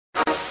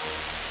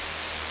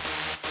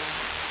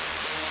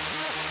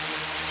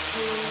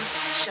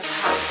JR,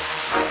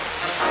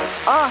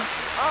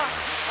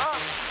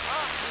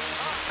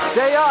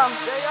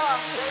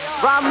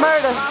 Rah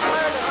Murda,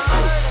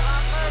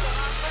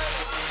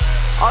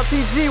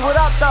 RTG, what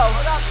up though?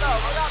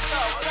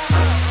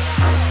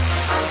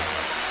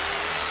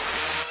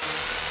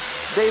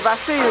 Dave, I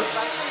see you.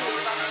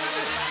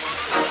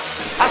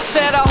 I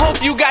said, I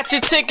hope you got your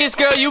tickets,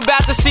 girl, you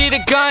bout to see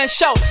the gun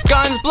show.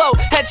 Guns blow,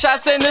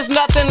 headshots and there's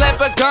nothing left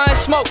but gun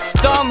smoke.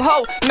 Dumb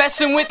hoe,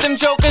 messing with them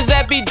jokers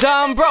that be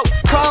dumb broke.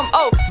 Come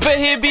over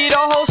here, be the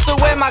holster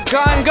where my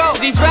gun go.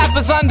 These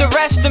rappers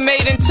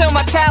underestimate until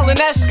my talent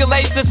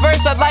escalates. This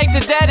verse I'd like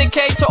to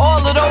dedicate to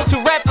all of those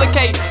who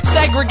replicate.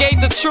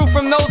 Segregate the truth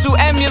from those who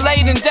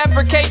emulate and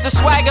deprecate the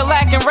swagger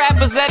lacking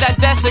rappers that I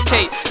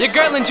desiccate. Your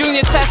girl in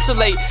junior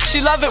tessellate,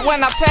 she love it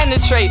when I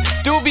penetrate.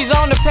 Doobies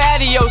on the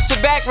patio, sit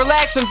back,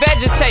 relax and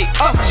vegetate.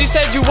 She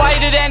said you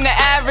whiter than the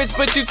average,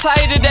 but you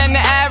tighter than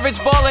the average.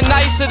 Ballin'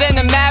 nicer than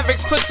the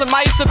Mavericks, put some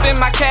ice up in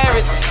my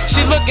carrots.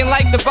 She looking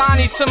like the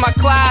Bonnie to my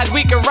Clyde.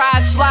 We can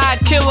ride, slide,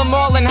 kill them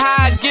all and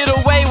hide. Get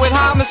away with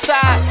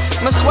homicide.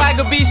 My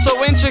swagger be so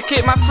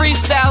intricate, my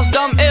freestyle's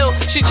dumb ill.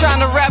 She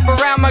tryna wrap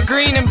around my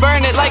green and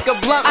burn it like a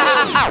blunt.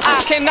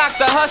 I can knock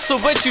the hustle,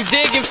 but you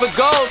digging for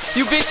gold.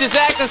 You bitches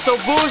acting so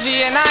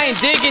bougie and I ain't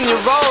digging your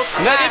roles.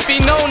 Let it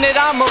be known that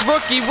I'm a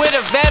rookie with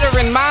a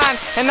veteran mind,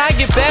 and I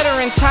get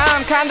better in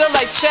time, kinda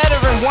like cheddar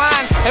and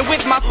wine. And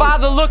with my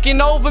father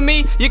looking over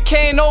me, you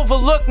can't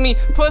overlook me,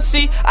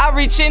 pussy. I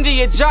reach into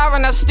your jar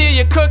and I steal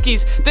your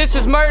cookies. This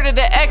is murder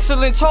to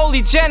excellence,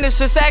 holy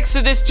Genesis,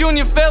 Exodus.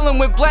 Junior filling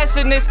with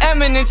blessedness,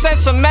 eminence, and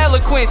some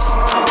eloquence.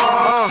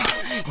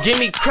 Give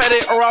me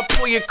credit or I'll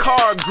pull your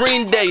car.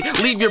 Green Day,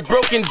 leave your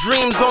broken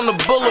dreams on the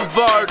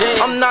boulevard.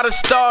 I'm not a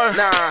star,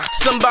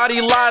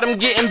 somebody lied, I'm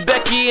getting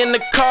Becky in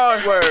the car.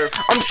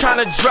 I'm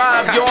tryna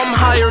drive, yo, I'm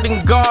higher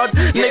than God.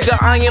 Nigga,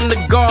 I am the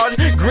God.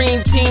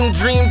 Green team,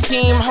 dream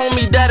team,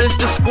 homie, that is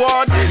the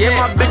squad. And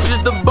my bitch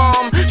is the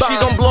bomb, she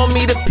gon' blow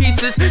me to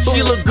pieces.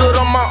 She look good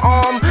on my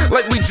arm,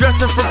 like we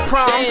dressing for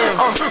prom.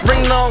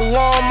 Ring the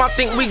alarm, I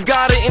think we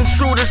got an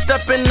intruder.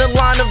 Step in the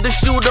line of the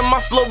shooter, my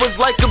flow is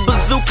like a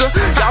bazooka.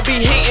 Y'all be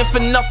hating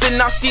for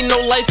nothing, I see no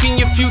life in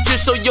your future,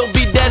 so you'll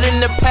be dead in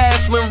the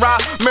past when Rah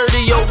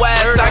murder your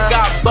ass. I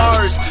got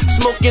bars,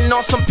 smoking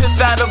on some piff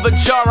out of a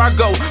jar, I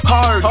go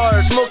hard.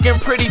 Smoking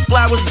pretty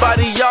flowers by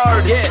the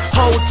yard.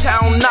 Whole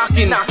town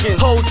knocking,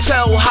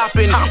 hotel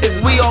hopping.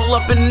 If we all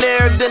up in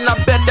there, then I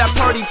bet that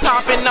party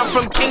popping. I'm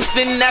from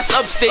Kingston, that's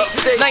upstate.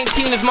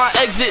 19 is my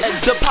exit.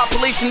 The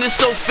population is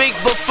so fake,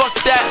 but fuck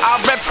that, I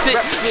reps it.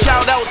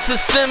 Shout out to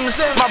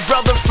Sims, my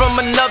brother from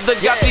another.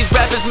 Got these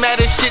rappers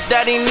mad as shit,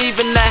 that ain't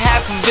even the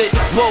half of it.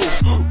 Whoa.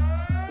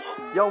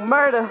 Yo,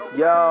 Murda.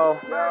 Yo.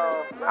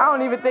 I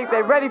don't even think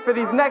they ready for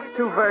these next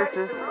two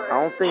verses. I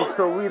don't think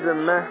so either,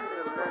 man.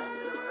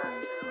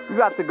 You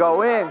got to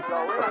go in.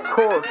 Of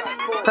course.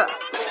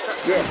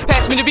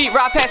 Pass me the beat,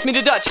 Rah, pass me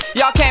the Dutch.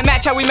 Y'all can't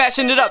match how we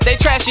matching it up. They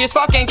trashy as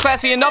fuck, ain't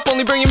classy enough.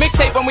 Only bring your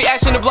mixtape when we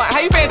ashing the blunt. How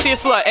you fancy a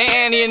slut? Ain't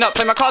Annie enough.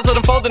 Play my closet,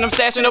 I'm folding, I'm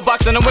stashing the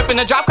bucks, and I'm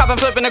whipping a drop, cop, I'm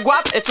flipping a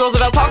guap. It's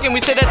Roosevelt talking,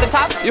 we sit at the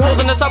top. You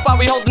holding us up while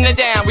we holding it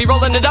down. We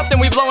rolling it up, then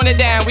we blowing it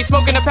down. We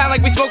smoking a pound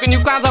like we smoking you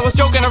clowns. I was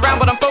joking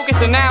around, but I'm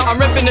focusing now. I'm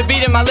ripping the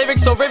beat and my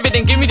lyrics so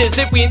riveting. Give me the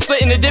zip, we ain't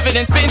splitting the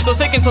dividends. Spitting so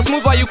sick and so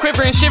smooth while you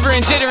quivering,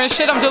 shivering, jittering.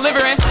 Shit, I'm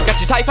delivering. Got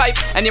you tight pipe,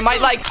 and you might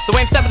like the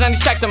way I'm stepping on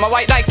these checks and my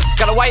white Nikes.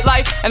 Got a white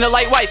life and a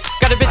light wife.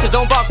 Got a bitch that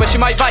don't bark, but she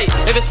might bite.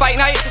 If it's fight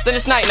night, then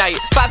it's night night.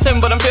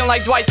 5'7", but I'm feeling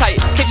like Dwight tight.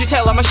 Can't you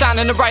tell I'm a shine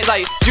in the bright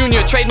light?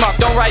 Junior, trademark,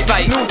 don't write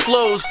right. New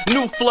flows,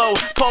 new flow,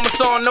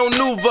 Parmesan, no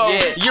nouveau.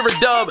 You're a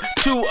dub,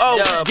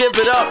 2-0, give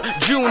it up,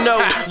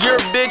 Juno. You're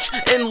a bitch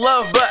in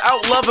love, but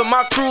out loving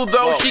my crew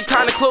though. She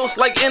kinda close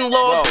like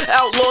in-laws,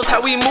 outlaws,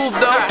 how we move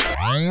though.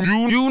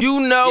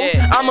 You know,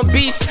 I'm a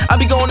beast, I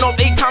be going off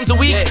 8 times a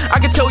week. I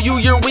can tell you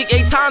you're weak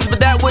 8 times, but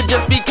that would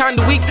just be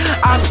kinda weak.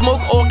 I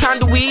smoke all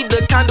kind of weed,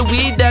 the kind of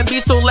weed that be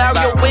so loud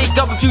you'll wake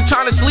up if you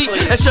tryna sleep,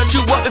 and shut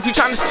you up if you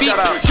tryna speak.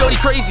 Shorty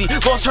crazy,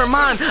 lost her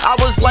mind, I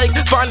was like,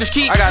 finders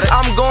keep.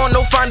 I'm going,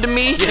 no finding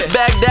me,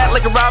 bag that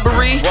like a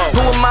robbery.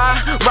 Who am I?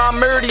 Rah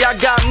Murda, I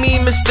got me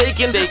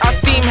mistaken. I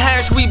steam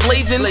hash, we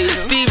blazing.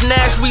 Steve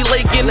Nash, we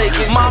laking.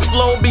 My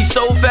flow be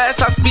so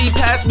fast, I speed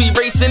past, we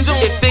racing.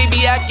 If they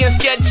be acting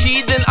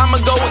sketchy, then I'ma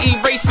go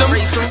erase them.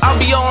 I'll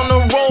be on a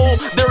roll,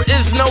 there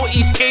is no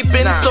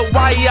escaping. So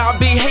why y'all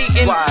be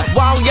hating?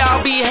 While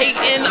y'all be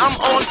hating, I'm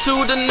on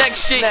to the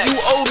next shit. You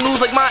old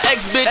news like my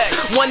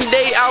ex-bitch. One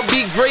day I'll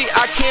be great,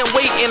 I can't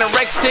wait,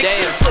 anorexic.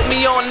 Put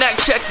me on that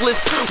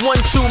checklist. 1,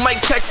 2,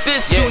 mic check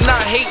this. Do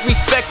not hate,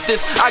 respect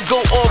this. I go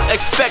off,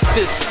 expect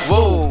this.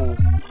 Whoa.